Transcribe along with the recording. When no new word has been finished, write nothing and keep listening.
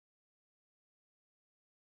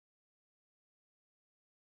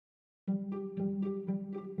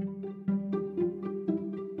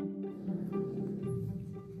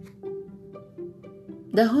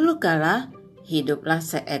Dahulu kala, hiduplah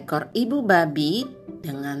seekor ibu babi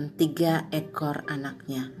dengan 3 ekor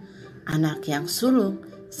anaknya. Anak yang sulung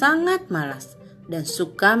sangat malas dan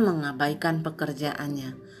suka mengabaikan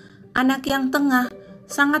pekerjaannya. Anak yang tengah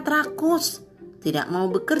sangat rakus, tidak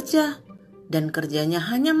mau bekerja, dan kerjanya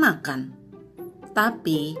hanya makan.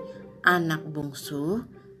 Tapi anak bungsu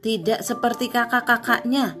tidak seperti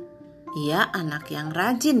kakak-kakaknya. Ia anak yang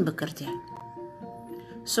rajin bekerja.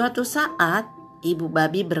 Suatu saat, ibu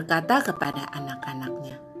babi berkata kepada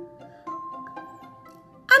anak-anaknya,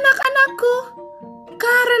 "Anak-anakku,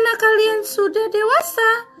 karena kalian sudah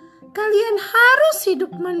dewasa, kalian harus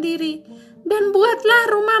hidup mandiri dan buatlah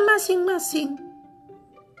rumah masing-masing."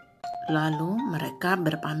 Lalu mereka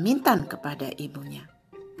berpamitan kepada ibunya.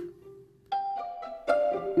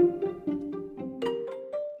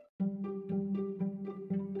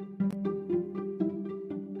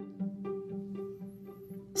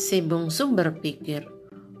 Si bungsu berpikir,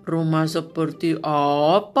 rumah seperti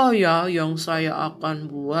apa ya yang saya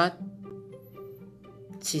akan buat?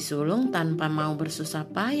 Si sulung tanpa mau bersusah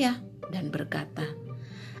payah dan berkata,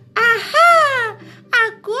 "Aha,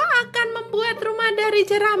 aku akan membuat rumah dari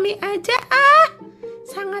jerami aja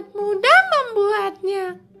sangat mudah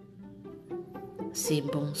membuatnya." Si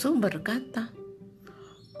bungsu berkata,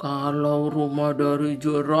 "Kalau rumah dari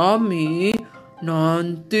jerami,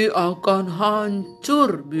 nanti akan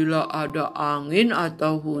hancur bila ada angin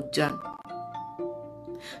atau hujan."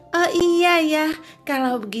 "Oh iya ya,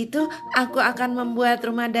 kalau begitu aku akan membuat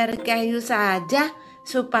rumah dari kayu saja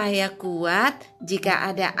supaya kuat jika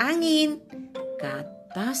ada angin,"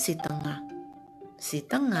 kata si tengah. Si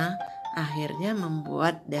tengah akhirnya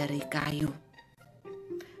membuat dari kayu.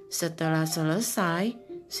 Setelah selesai,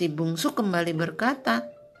 si bungsu kembali berkata,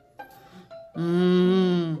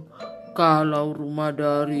 "Kalau rumah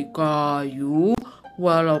dari kayu,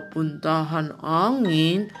 walaupun tahan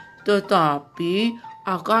angin, tetapi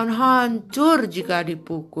akan hancur jika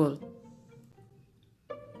dipukul."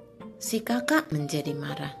 Si kakak menjadi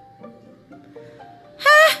marah.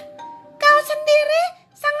 "Hah, kau sendiri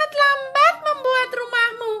sangat lambat membuat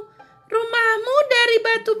rumahmu. Rumahmu dari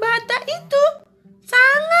batu bata itu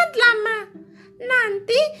sangat lama.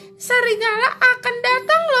 Nanti serigala akan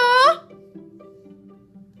datang loh."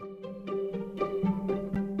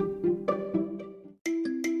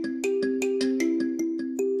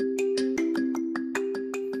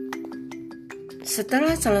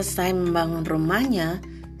 Setelah selesai membangun rumahnya,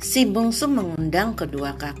 si bungsu mengundang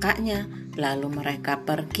kedua kakaknya, lalu mereka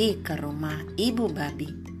pergi ke rumah ibu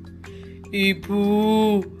babi. "Ibu,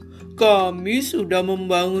 kami sudah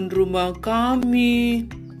membangun rumah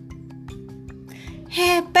kami."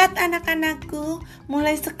 "Hebat anak-anakku,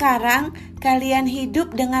 mulai sekarang kalian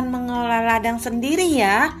hidup dengan mengelola ladang sendiri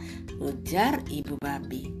ya," ujar ibu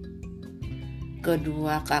babi.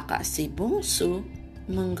 Kedua kakak si bungsu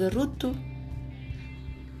menggerutu.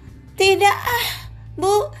 "Tidak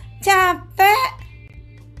Bu, capek."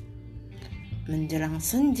 Menjelang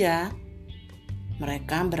senja,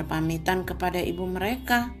 mereka berpamitan kepada ibu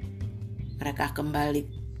mereka. Mereka kembali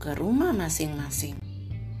ke rumah masing-masing.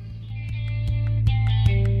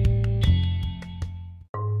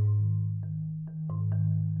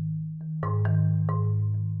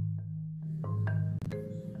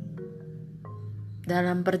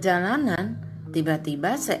 Dalam perjalanan,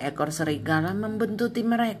 tiba-tiba seekor serigala membuntuti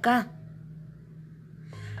mereka.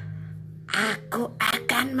 "Aku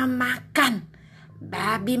akan memakan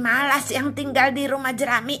babi malas yang tinggal di rumah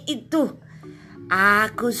jerami itu.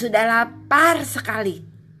 Aku sudah lapar sekali,"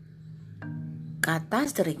 kata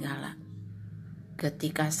serigala.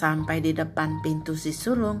 Ketika sampai di depan pintu si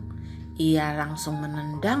sulung, ia langsung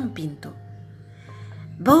menendang pintu.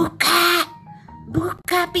 "Buka!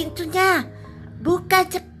 Buka pintunya! Buka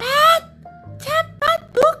cepat! Cepat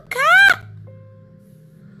buka!"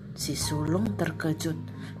 Si sulung terkejut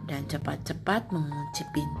dan cepat-cepat mengunci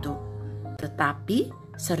pintu. Tetapi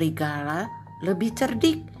serigala lebih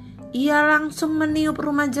cerdik. Ia langsung meniup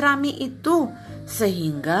rumah jerami itu,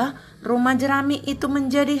 sehingga rumah jerami itu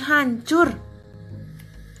menjadi hancur.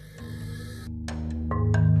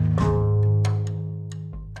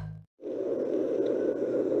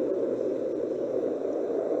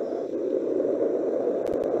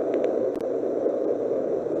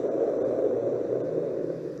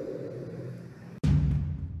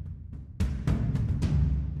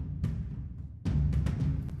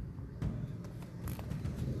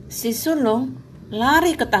 Si sulung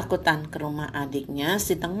lari ketakutan ke rumah adiknya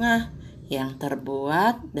si tengah yang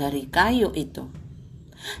terbuat dari kayu itu.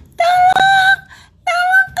 "Tolong!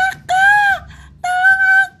 Tolong kakak! Tolong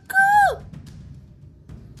aku!"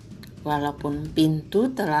 Walaupun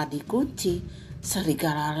pintu telah dikunci,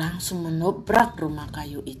 serigala langsung menobrak rumah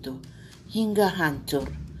kayu itu hingga hancur.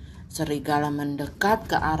 Serigala mendekat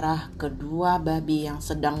ke arah kedua babi yang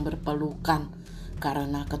sedang berpelukan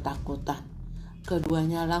karena ketakutan.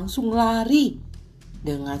 Keduanya langsung lari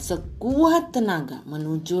dengan sekuat tenaga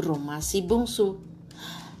menuju rumah si bungsu.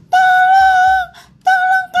 Tolong,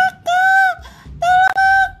 tolong kakak, tolong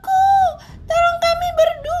aku, tolong kami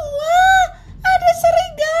berdua, ada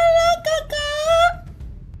serigala kakak.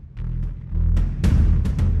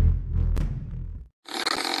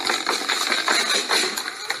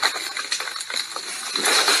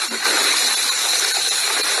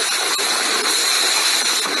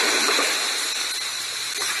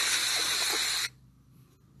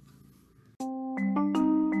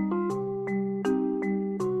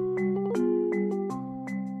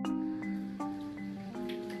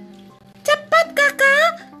 Cepat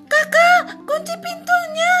kakak, kunci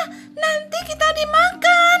pintunya, nanti kita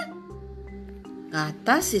dimakan,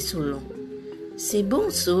 kata si sulung. Si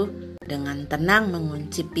bungsu dengan tenang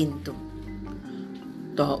mengunci pintu.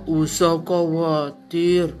 Tak usah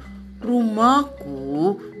khawatir,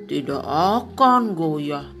 rumahku tidak akan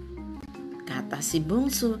goyah, kata si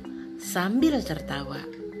bungsu sambil tertawa.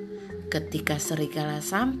 Ketika serigala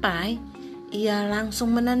sampai, ia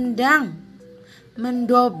langsung menendang,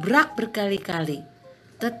 mendobrak berkali-kali.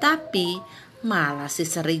 Tetapi malah si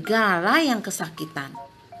serigala yang kesakitan.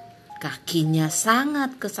 Kakinya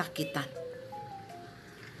sangat kesakitan.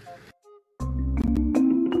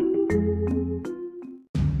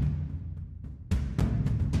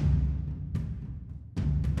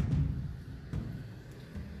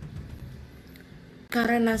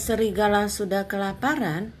 Karena serigala sudah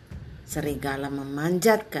kelaparan, serigala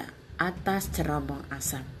memanjat ke atas cerobong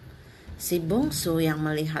asap. Si bungsu yang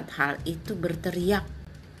melihat hal itu berteriak,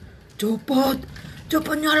 "Cepat,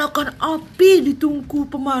 cepat nyalakan api di tungku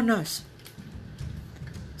pemanas."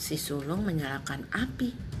 Si sulung menyalakan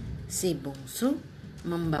api. Si bungsu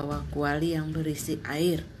membawa kuali yang berisi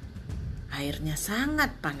air. Airnya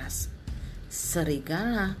sangat panas.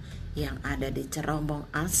 Serigala yang ada di cerobong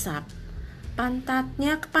asap,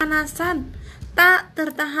 pantatnya kepanasan, tak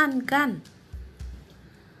tertahankan.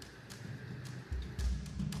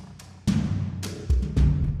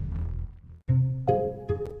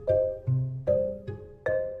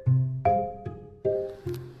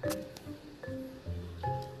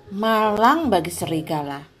 Malang bagi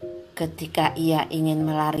serigala. Ketika ia ingin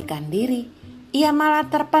melarikan diri, ia malah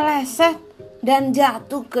terpeleset dan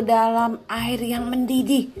jatuh ke dalam air yang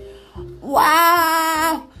mendidih.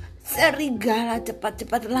 Wow! Serigala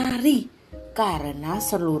cepat-cepat lari karena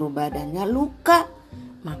seluruh badannya luka.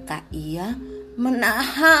 Maka ia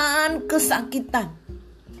menahan kesakitan.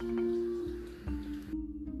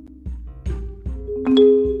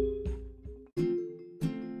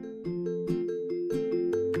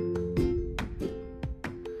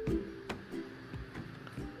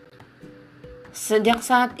 Sejak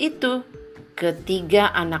saat itu,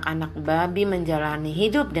 ketiga anak-anak babi menjalani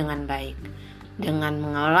hidup dengan baik dengan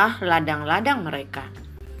mengolah ladang-ladang mereka.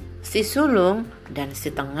 Si sulung dan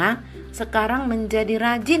si tengah sekarang menjadi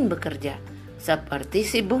rajin bekerja seperti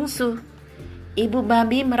si bungsu. Ibu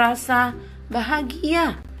babi merasa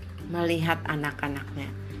bahagia melihat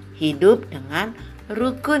anak-anaknya hidup dengan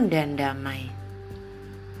rukun dan damai.